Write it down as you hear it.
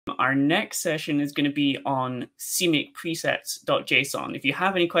Our next session is going to be on CMakePresets.json. If you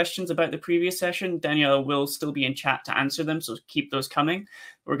have any questions about the previous session, Daniela will still be in chat to answer them, so keep those coming.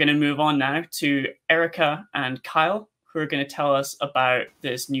 We're going to move on now to Erica and Kyle, who are going to tell us about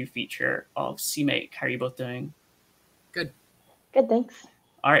this new feature of CMake. How are you both doing? Good. Good, thanks.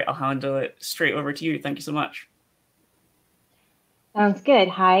 All right, I'll handle it straight over to you. Thank you so much. Sounds good.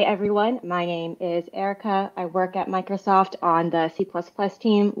 Hi, everyone. My name is Erica. I work at Microsoft on the C++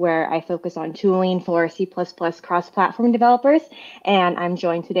 team, where I focus on tooling for C++ cross-platform developers. And I'm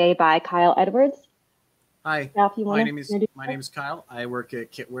joined today by Kyle Edwards. Hi, my name is Kyle. I work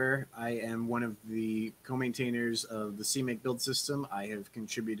at Kitware. I am one of the co-maintainers of the CMake build system. I have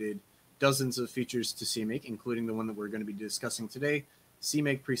contributed dozens of features to CMake, including the one that we're going to be discussing today,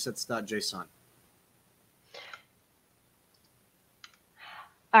 CMakePresets.json.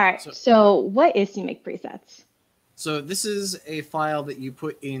 All right, so what is CMakePresets? So this is a file that you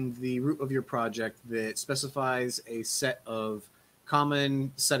put in the root of your project that specifies a set of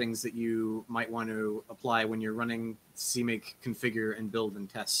common settings that you might want to apply when you're running CMake configure and build and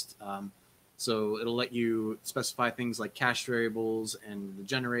test. So it'll let you specify things like cache variables and the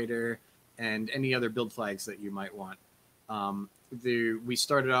generator and any other build flags that you might want. We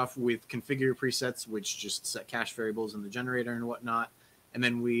started off with configure presets, which just set cache variables in the generator and whatnot. And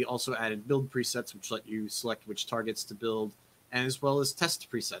then we also added build presets, which let you select which targets to build, and as well as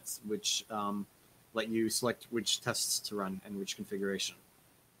test presets, which let you select which tests to run and which configuration.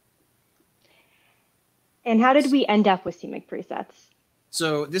 And how did we end up with CMakePresets?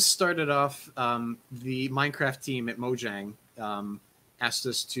 So this started off, the Minecraft team at Mojang asked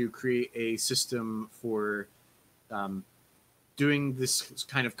us to create a system for doing this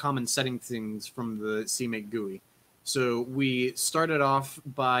kind of common setting things from the CMake GUI. So we started off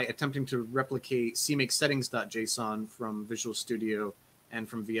by attempting to replicate CMakeSettings.json from Visual Studio and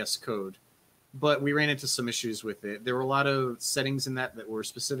from VS Code. But we ran into some issues with it. There were a lot of settings in that were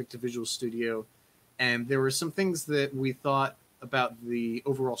specific to Visual Studio, and there were some things that we thought about the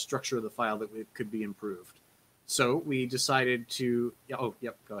overall structure of the file that could be improved. So we decided to, go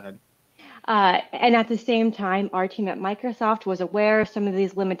ahead. And at the same time, our team at Microsoft was aware of some of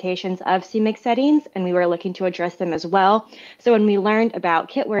these limitations of CMake settings, and we were looking to address them as well. So when we learned about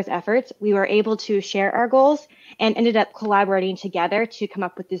Kitware's efforts, we were able to share our goals and ended up collaborating together to come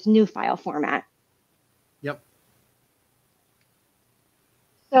up with this new file format. Yep.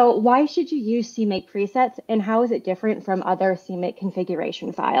 So why should you use CMakePresets, and how is it different from other CMake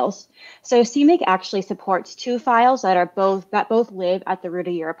configuration files? So CMake actually supports two files that both live at the root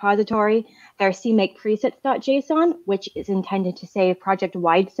of your repository. There's CMakePresets.json, which is intended to save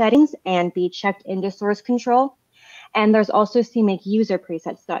project-wide settings and be checked into source control. And there's also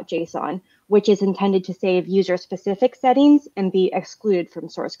CMakeUserPresets.json, which is intended to save user-specific settings and be excluded from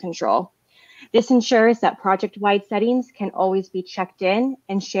source control. This ensures that project-wide settings can always be checked in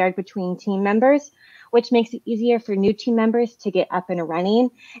and shared between team members, which makes it easier for new team members to get up and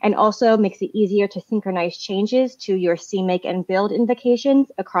running, and also makes it easier to synchronize changes to your CMake and build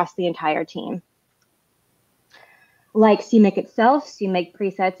invocations across the entire team. Like CMake itself,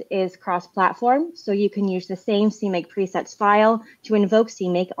 CMakePresets is cross-platform, so you can use the same CMakePresets file to invoke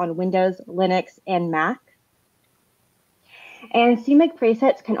CMake on Windows, Linux, and Mac. And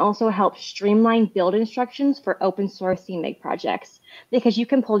CMakePresets can also help streamline build instructions for open source CMake projects, because you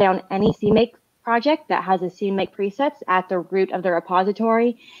can pull down any CMake project that has a CMakePresets at the root of the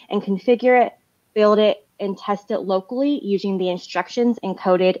repository and configure it, build it, and test it locally using the instructions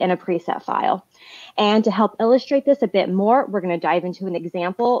encoded in a preset file. And to help illustrate this a bit more, we're going to dive into an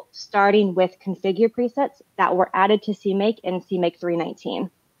example, starting with configure presets that were added to CMake in CMake 3.19.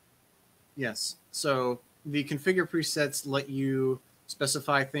 Yes, so the configure presets let you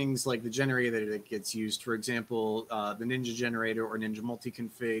specify things like the generator that gets used. For example, the Ninja generator or Ninja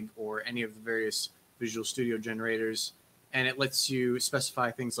multi-config or any of the various Visual Studio generators. And it lets you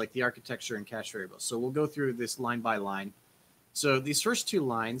specify things like the architecture and cache variables. So we'll go through this line by line. So these first two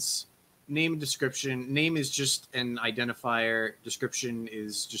lines, name and description. Name is just an identifier. Description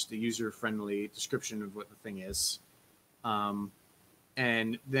is just a user-friendly description of what the thing is.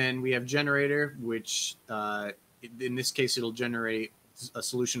 And then we have generator, which in this case, it'll generate a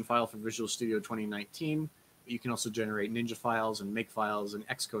solution file for Visual Studio 2019. But you can also generate Ninja files and Make files and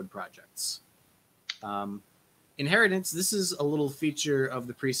Xcode projects. Inheritance, this is a little feature of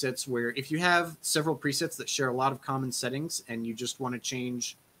the presets where if you have several presets that share a lot of common settings and you just want to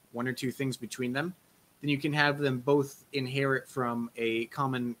change one or two things between them, then you can have them both inherit from a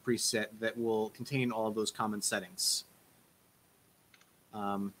common preset that will contain all of those common settings.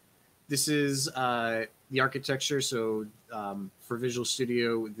 This is the architecture. So for Visual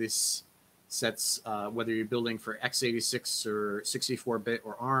Studio, this sets whether you're building for x86 or 64-bit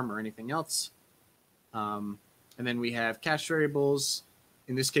or ARM or anything else. And then we have cache variables.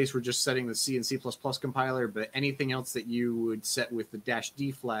 In this case, we're just setting the C and C++ compiler, but anything else that you would set with the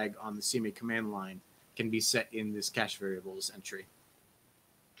 -D flag on the CMake command line can be set in this cache variables entry.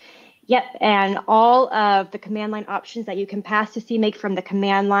 Yep, and all of the command line options that you can pass to CMake from the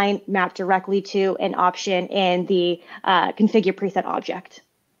command line map directly to an option in the configure preset object.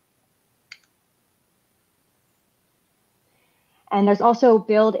 And there's also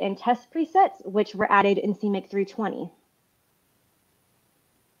build and test presets, which were added in CMake 320.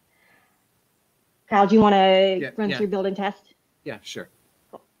 Kyle, do you want to run through build and test? Yeah, sure.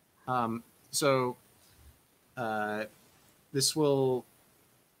 Cool. This will,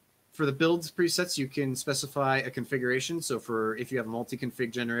 for the builds presets, you can specify a configuration. So for if you have a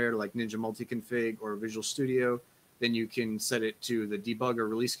multi-config generator like Ninja multi-config or Visual Studio, then you can set it to the debug or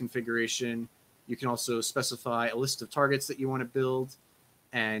release configuration. You can also specify a list of targets that you want to build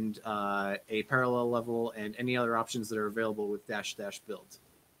and a parallel level and any other options that are available with --build.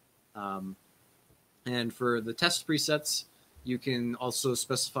 And for the test presets, you can also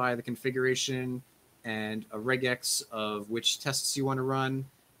specify the configuration and a regex of which tests you want to run,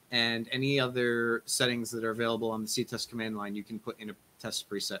 and any other settings that are available on the ctest command line you can put in a test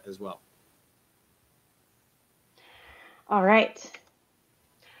preset as well. All right.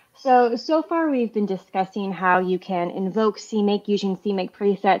 So far we've been discussing how you can invoke CMake using CMake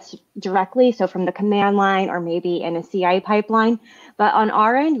presets directly, so from the command line or maybe in a CI pipeline. But on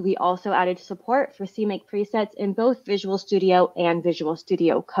our end, we also added support for CMake presets in both Visual Studio and Visual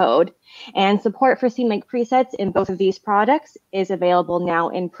Studio Code. And support for CMake presets in both of these products is available now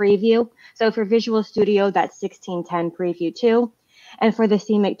in preview. So for Visual Studio, that's 16.10 Preview 2. And for the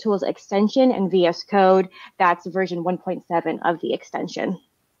CMake Tools extension and VS Code, that's version 1.7 of the extension.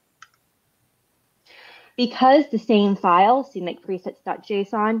 Because the same file,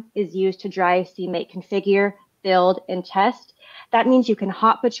 CMakePresets.json, is used to drive CMake configure, build, and test, that means you can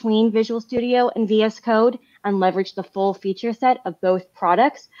hop between Visual Studio and VS Code and leverage the full feature set of both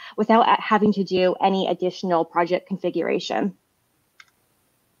products without having to do any additional project configuration.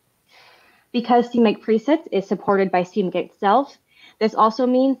 Because CMake Presets is supported by CMake itself, this also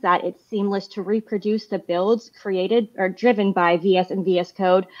means that it's seamless to reproduce the builds created or driven by VS and VS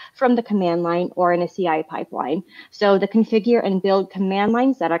Code from the command line or in a CI pipeline. So the configure and build command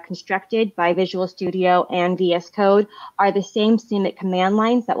lines that are constructed by Visual Studio and VS Code are the same CMake command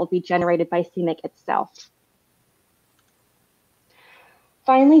lines that will be generated by CMake itself.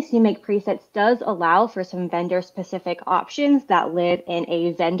 Finally, CMake Presets does allow for some vendor-specific options that live in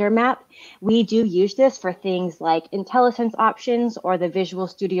a vendor map. We do use this for things like IntelliSense options or the Visual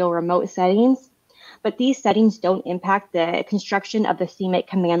Studio remote settings, but these settings don't impact the construction of the CMake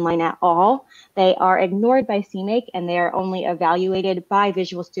command line at all. They are ignored by CMake, and they are only evaluated by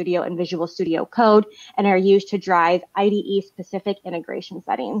Visual Studio and Visual Studio Code and are used to drive IDE-specific integration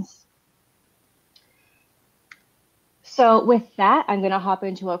settings. So with that, I'm going to hop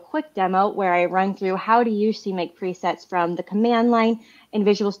into a quick demo where I run through how to use CMake presets from the command line in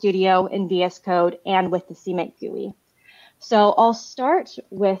Visual Studio, in VS Code, and with the CMake GUI. So I'll start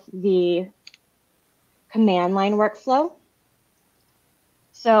with the command line workflow.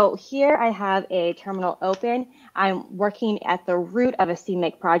 So here I have a terminal open. I'm working at the root of a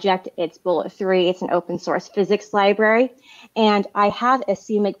CMake project. It's bullet 3. It's an open source physics library. And I have a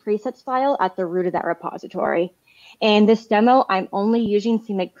CMake presets file at the root of that repository. In this demo, I'm only using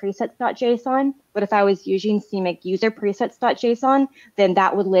CMakePresets.json, but if I was using CMake user presets.json, then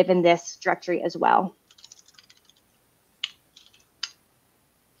that would live in this directory as well.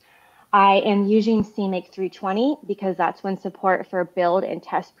 I am using CMake 320 because that's when support for build and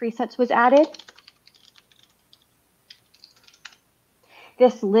test presets was added.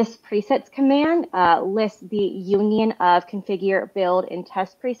 This list presets command lists the union of configure, build, and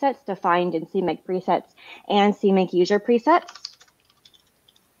test presets defined in CMake presets and CMake user presets.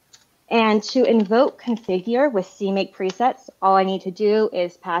 And to invoke configure with CMake presets, all I need to do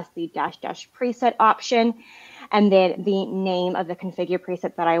is pass the -- preset option and then the name of the configure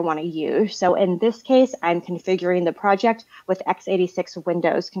preset that I want to use. So in this case, I'm configuring the project with x86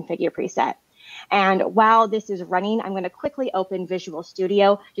 Windows configure preset. And while this is running, I'm going to quickly open Visual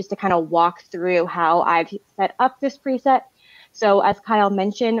Studio just to kind of walk through how I've set up this preset. So as Kyle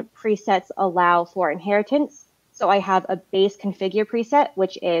mentioned, presets allow for inheritance. So I have a base configure preset,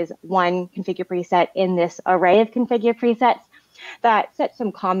 which is one configure preset in this array of configure presets that sets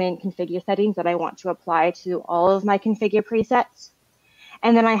some common configure settings that I want to apply to all of my configure presets.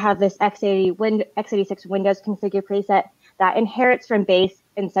 And then I have this x86 Windows configure preset that inherits from base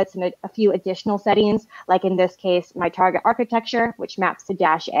and sets in a few additional settings, like in this case, my target architecture, which maps to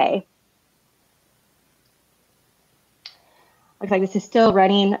 -A. Looks like this is still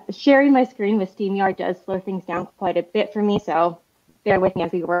running. Sharing my screen with StreamYard does slow things down quite a bit for me, so bear with me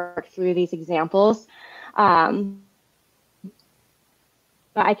as we work through these examples.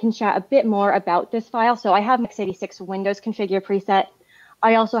 But I can chat a bit more about this file. So I have x86 Windows configure preset.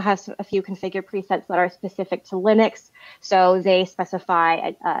 I also have a few configure presets that are specific to Linux. So they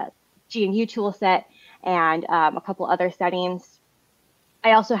specify a GNU toolset and a couple other settings.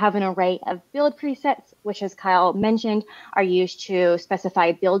 I also have an array of build presets, which, as Kyle mentioned, are used to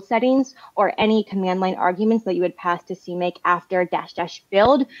specify build settings or any command line arguments that you would pass to CMake after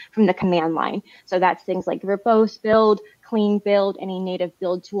 --build from the command line. So that's things like verbose build, clean build, any native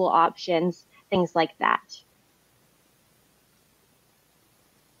build tool options, things like that.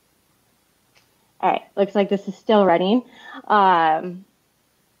 All right, looks like this is still running. I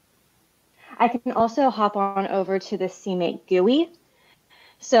can also hop on over to the CMake GUI.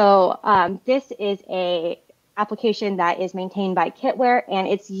 So this is a application that is maintained by Kitware, and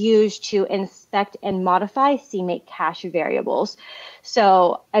it's used to inspect and modify CMake cache variables.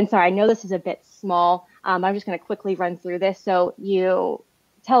 So, and sorry, I know this is a bit small. I'm just going to quickly run through this. So you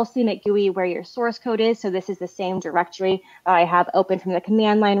tell CMake GUI where your source code is. So this is the same directory that I have open from the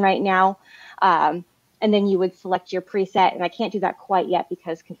command line right now. And then you would select your preset, and I can't do that quite yet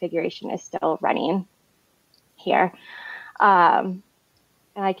because configuration is still running here.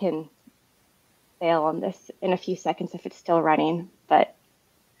 And I can fail on this in a few seconds if it's still running, but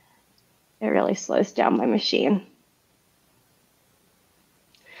it really slows down my machine.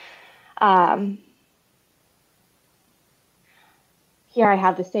 Here I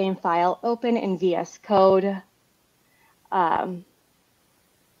have the same file open in VS Code.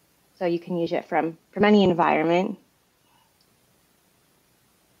 So you can use it from any environment.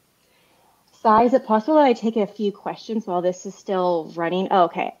 Sai, is it possible that I take a few questions while this is still running? Oh,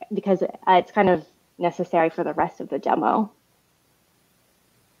 okay, because it's kind of necessary for the rest of the demo.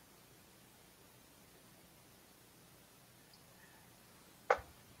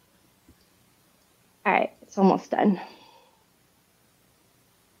 All right, it's almost done.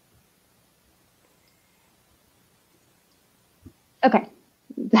 Okay.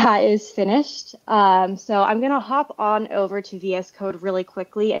 That is finished. So I'm going to hop on over to VS Code really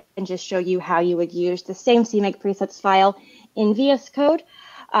quickly and just show you how you would use the same CMakePresets file in VS Code.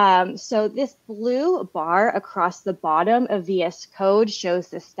 So this blue bar across the bottom of VS Code shows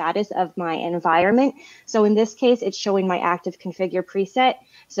the status of my environment. So in this case, it's showing my active configure preset.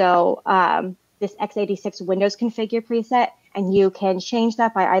 So this x86 Windows configure preset, and you can change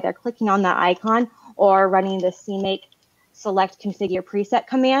that by either clicking on that icon or running the CMake select configure preset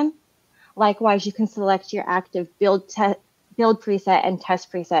command. Likewise, you can select your active build preset and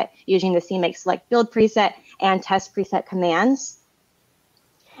test preset using the CMake select build preset and test preset commands.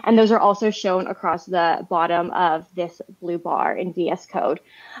 And those are also shown across the bottom of this blue bar in VS Code.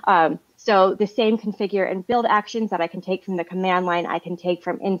 So the same configure and build actions that I can take from the command line, I can take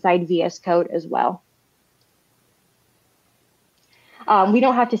from inside VS Code as well. We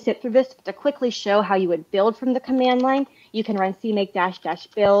don't have to sit through this, but to quickly show how you would build from the command line, you can run CMake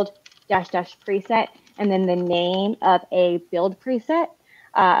 --build --preset and then the name of a build preset.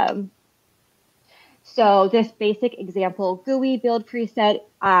 So this basic example GUI build preset,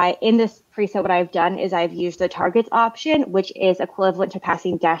 in this preset, what I've done is I've used the targets option, which is equivalent to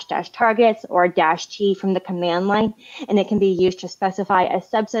passing --targets or -t from the command line. And it can be used to specify a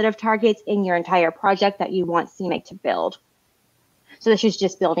subset of targets in your entire project that you want CMake to build. So this is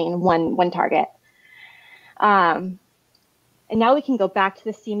just building one target. And now we can go back to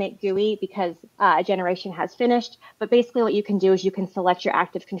the CMake GUI because generation has finished. But basically what you can do is you can select your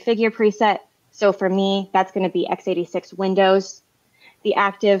active configure preset. So for me, that's going to be x86 Windows. The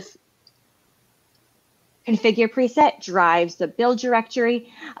active configure preset drives the build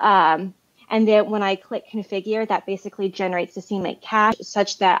directory. And then when I click configure, that basically generates the CMake cache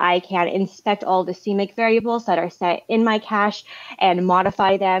such that I can inspect all the CMake variables that are set in my cache and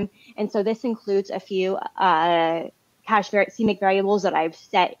modify them. And so this includes a few CMake variables that I've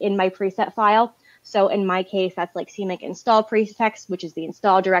set in my preset file. So in my case, that's like CMake install prefix, which is the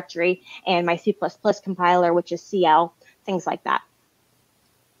install directory, and my C++ compiler, which is CL, things like that.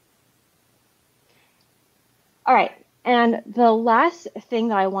 All right. And the last thing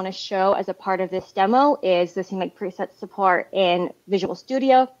that I want to show as a part of this demo is the CMakePresets support in Visual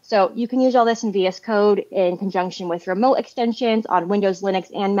Studio. So you can use all this in VS Code in conjunction with remote extensions on Windows, Linux,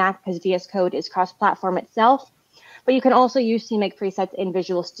 and Mac because VS Code is cross-platform itself. but you can also use CMakePresets in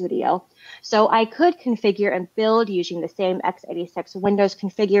Visual Studio. So I could configure and build using the same x86 Windows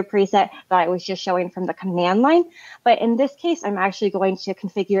configure preset that I was just showing from the command line. But in this case, I'm actually going to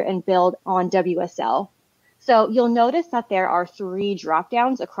configure and build on WSL. So you'll notice that there are 3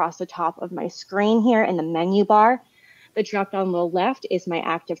 dropdowns across the top of my screen here in the menu bar. The dropdown on the left is my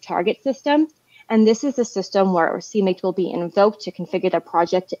active target system. And this is the system where CMake will be invoked to configure the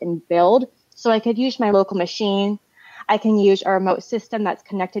project and build. So I could use my local machine. I can use a remote system that's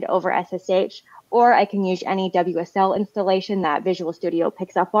connected over SSH, or I can use any WSL installation that Visual Studio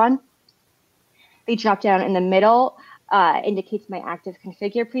picks up on. The dropdown in the middle indicates my active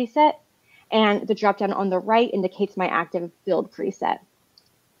configure preset, and the dropdown on the right indicates my active build preset.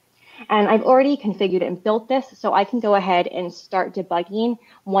 And I've already configured and built this, so I can go ahead and start debugging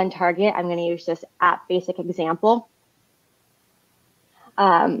one target. I'm going to use this app basic example.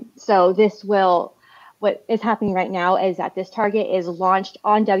 So this will, what is happening right now is that this target is launched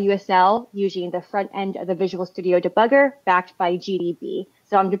on WSL using the front end of the Visual Studio debugger backed by GDB.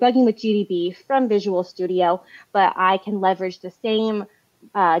 So I'm debugging with GDB from Visual Studio, but I can leverage the same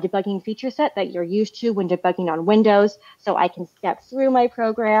debugging feature set that you're used to when debugging on Windows. So I can step through my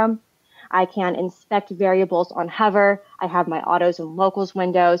program. I can inspect variables on hover. I have my autos and locals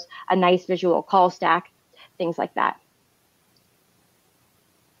windows, a nice visual call stack, things like that.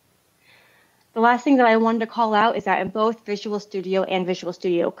 The last thing that I wanted to call out is that in both Visual Studio and Visual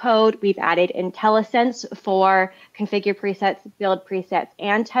Studio Code, we've added IntelliSense for configure presets, build presets,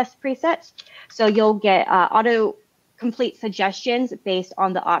 and test presets. So you'll get auto-complete suggestions based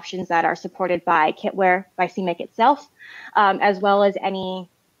on the options that are supported by Kitware, by CMake itself, as well as any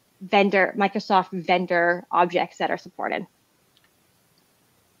Microsoft vendor objects that are supported.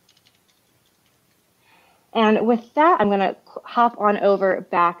 And with that, I'm going to hop on over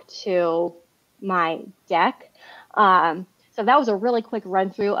back to my deck. So that was a really quick run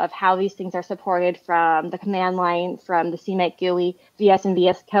through of how these things are supported from the command line, from the CMake GUI, VS and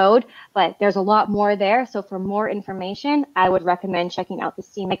VS Code, but there's a lot more there. So for more information, I would recommend checking out the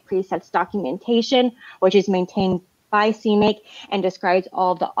CMakePresets documentation, which is maintained by CMake and describes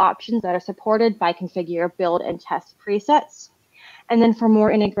all of the options that are supported by configure, build, and test presets. And then for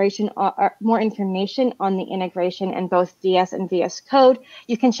more information on the integration in both VS and VS Code,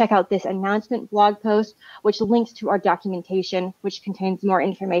 you can check out this announcement blog post, which links to our documentation, which contains more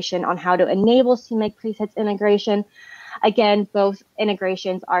information on how to enable CMakePresets integration. Again, both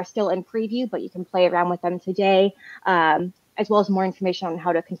integrations are still in preview, but you can play around with them today, as well as more information on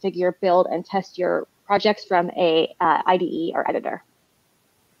how to configure, build, and test your projects from a IDE or editor.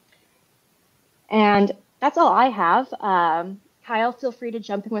 And that's all I have. Kyle, feel free to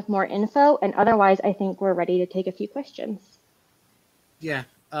jump in with more info, and otherwise I think we're ready to take a few questions. Yeah,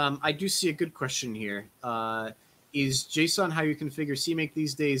 I do see a good question here. Is JSON how you configure CMake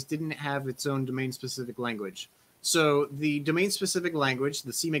these days didn't have its own domain-specific language? So the domain-specific language,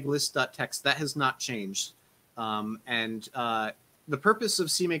 the CMake list.txt, that has not changed. The purpose of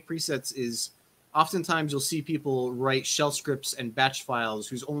CMakePresets is oftentimes you'll see people write shell scripts and batch files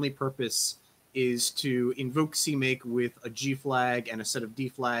whose only purpose is to invoke CMake with a G flag and a set of D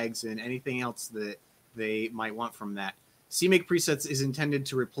flags and anything else that they might want from that. CMakePresets is intended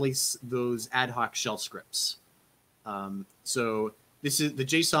to replace those ad hoc shell scripts. So the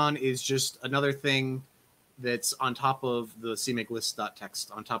JSON is just another thing that's on top of the CMake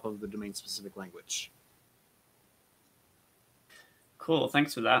list.txt, on top of the domain-specific language. Cool,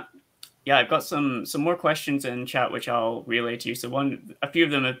 thanks for that. Yeah, I've got some more questions in chat which I'll relay to you. So a few of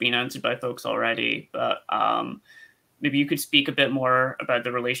them have been answered by folks already, but maybe you could speak a bit more about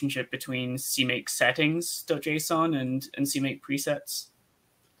the relationship between CMake settings.json and CMake presets.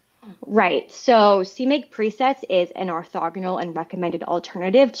 Right. So CMake presets is an orthogonal and recommended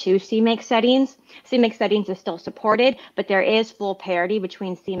alternative to CMake settings. CMake settings is still supported, but there is full parity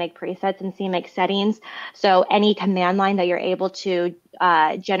between CMake presets and CMake settings. So any command line that you're able to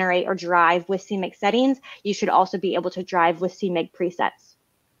generate or drive with CMake settings, you should also be able to drive with CMake presets.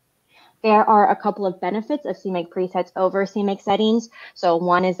 There are a couple of benefits of CMake presets over CMake settings. So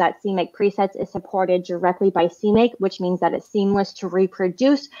one is that CMake presets is supported directly by CMake, which means that it's seamless to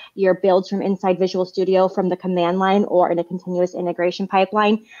reproduce your builds from inside Visual Studio from the command line or in a continuous integration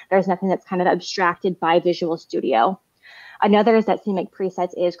pipeline. There's nothing that's kind of abstracted by Visual Studio. Another is that CMake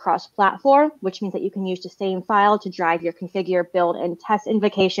presets is cross-platform, which means that you can use the same file to drive your configure, build, and test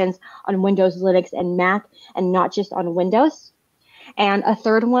invocations on Windows, Linux, and Mac, and not just on Windows. And a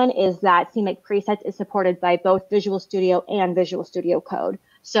third one is that CMake presets is supported by both Visual Studio and Visual Studio Code.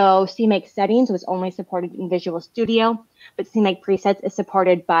 So CMake settings was only supported in Visual Studio, but CMake presets is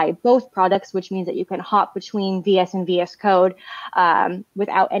supported by both products, which means that you can hop between VS and VS Code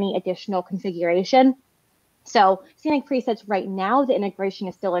without any additional configuration. So CMake presets right now, the integration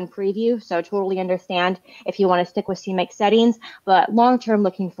is still in preview, so totally understand if you want to stick with CMake settings, but long-term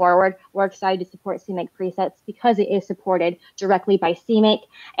looking forward, we're excited to support CMake presets because it is supported directly by CMake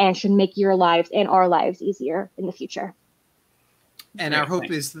and should make your lives and our lives easier in the future. And our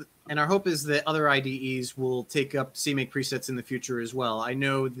hope is that other IDEs will take up CMake presets in the future as well. I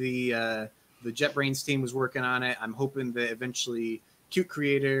know the JetBrains team was working on it. I'm hoping that eventually Qt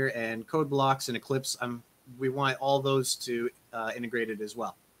Creator and Code Blocks and Eclipse, we want all those to integrate it as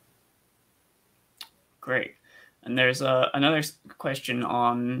well. Great. And there's another question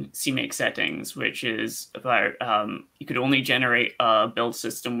on CMake settings, which is about you could only generate a build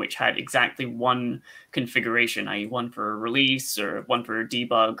system which had exactly one configuration, i.e. one for release or one for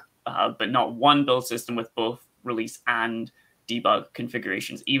debug, but not one build system with both release and debug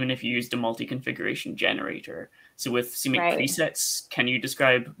configurations, even if you used a multi-configuration generator. So with CMake presets, can you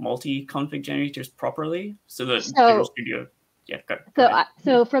describe multi-config generators properly so that Visual Studio... Yeah,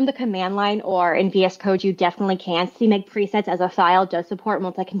 so from the command line or in VS Code, you definitely can. CMake presets as a file does support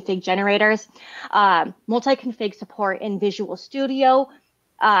multi-config generators. Multi-config support in Visual Studio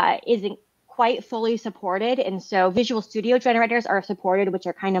isn't quite fully supported. And so Visual Studio generators are supported, which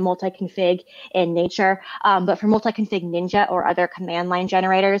are kind of multi-config in nature. But for multi-config Ninja or other command line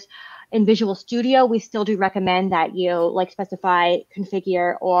generators, in Visual Studio, we still do recommend that you specify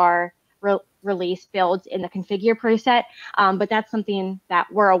configure or release builds in the configure preset, but that's something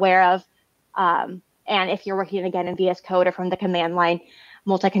that we're aware of. And if you're working again in VS Code or from the command line,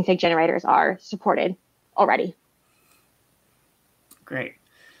 multi-config generators are supported already. Great.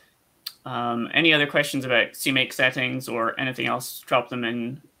 Any other questions about CMake settings or anything else, drop them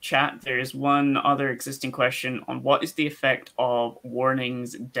in chat. There's one other existing question on what is the effect of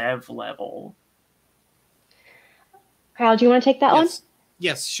warnings dev level? Kyle, do you want to take that one?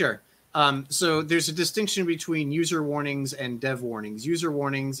 Yes, sure. So there's a distinction between user warnings and dev warnings. User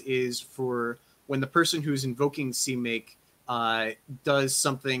warnings is for when the person who's invoking CMake does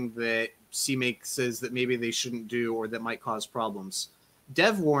something that CMake says that maybe they shouldn't do or that might cause problems.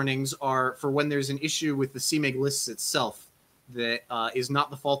 Dev warnings are for when there's an issue with the CMake lists itself that is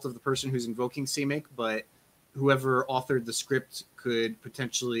not the fault of the person who's invoking CMake, but whoever authored the script could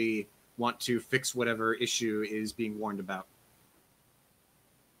potentially want to fix whatever issue is being warned about.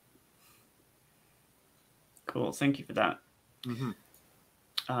 Cool. Thank you for that. Mm-hmm.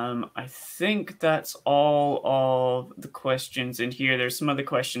 I think that's all of the questions in here. There's some other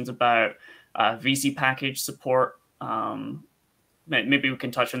questions about VC package support. Maybe we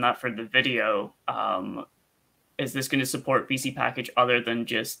can touch on that for the video. Is this going to support VC package other than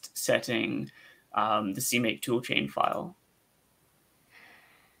just setting the CMake toolchain file?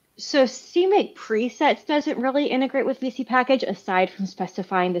 So CMake presets doesn't really integrate with VC package aside from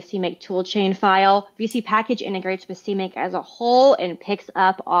specifying the CMake toolchain file. VC package integrates with CMake as a whole and picks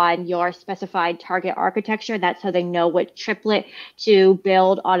up on your specified target architecture. That's how they know what triplet to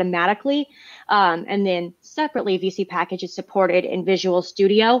build automatically. And then separately, VC package is supported in Visual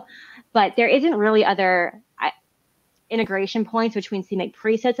Studio, but there isn't really other integration points between CMake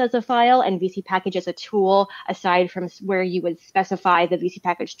presets as a file and VC package as a tool, aside from where you would specify the VC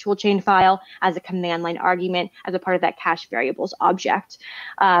package toolchain file as a command line argument as a part of that cache variables object.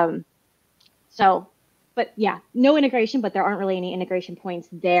 But yeah, no integration, but there aren't really any integration points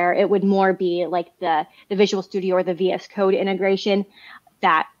there. It would more be like the Visual Studio or the VS Code integration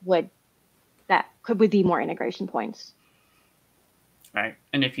that would be more integration points. Right.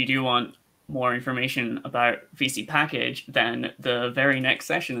 And if you do want more information about VC package, then the very next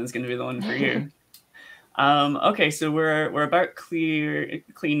session is going to be the one for you. Okay, so we're about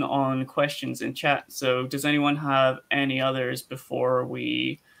clean on questions in chat. So does anyone have any others before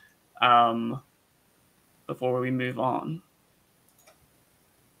we move on?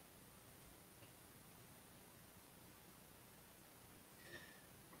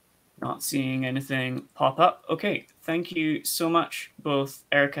 Not seeing anything pop up. Okay, thank you so much, both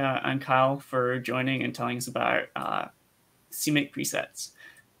Erica and Kyle, for joining and telling us about CMake presets.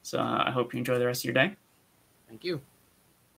 So I hope you enjoy the rest of your day. Thank you.